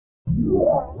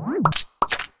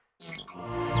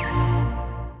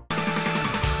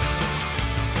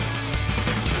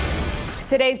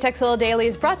Today's Tekzilla Daily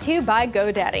is brought to you by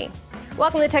GoDaddy.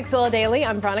 Welcome to Tekzilla Daily,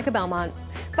 I'm Veronica Belmont.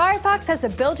 Firefox has a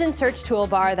built-in search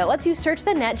toolbar that lets you search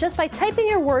the net just by typing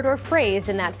your word or phrase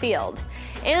in that field.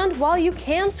 And while you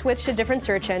can switch to different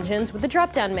search engines with the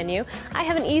drop-down menu, I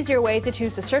have an easier way to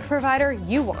choose the search provider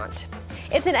you want.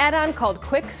 It's an add-on called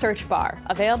Quick Search Bar,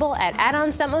 available at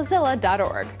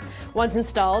addons.mozilla.org. Once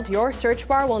installed, your search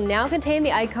bar will now contain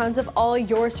the icons of all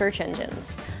your search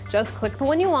engines. Just click the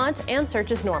one you want and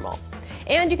search as normal.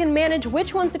 And you can manage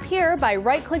which ones appear by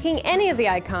right-clicking any of the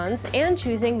icons and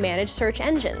choosing Manage Search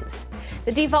Engines.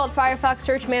 The default Firefox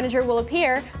Search Manager will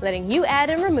appear, letting you add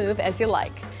and remove as you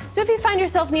like. So if you find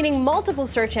yourself needing multiple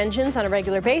search engines on a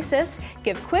regular basis,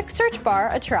 give Quick Search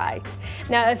Bar a try.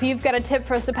 Now, if you've got a tip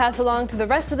for us to pass along to the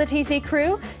rest of the TC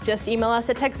crew, just email us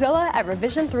at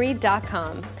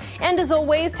tekzilla@revision3.com. And as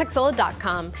always,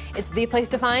 tekzilla.com. It's the place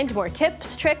to find more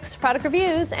tips, tricks, product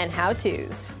reviews, and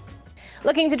how-tos.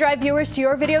 Looking to drive viewers to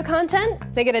your video content?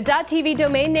 They get a .tv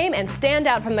domain name and stand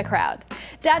out from the crowd.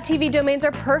 .tv domains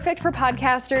are perfect for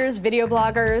podcasters, video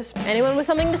bloggers, anyone with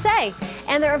something to say.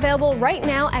 And they're available right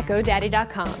now at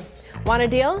GoDaddy.com. Want a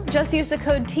deal? Just use the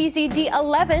code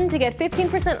TZD11 to get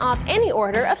 15% off any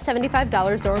order of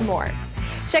 $75 or more.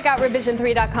 Check out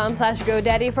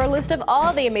revision3.com/GoDaddy for a list of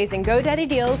all the amazing GoDaddy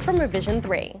deals from Revision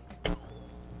 3.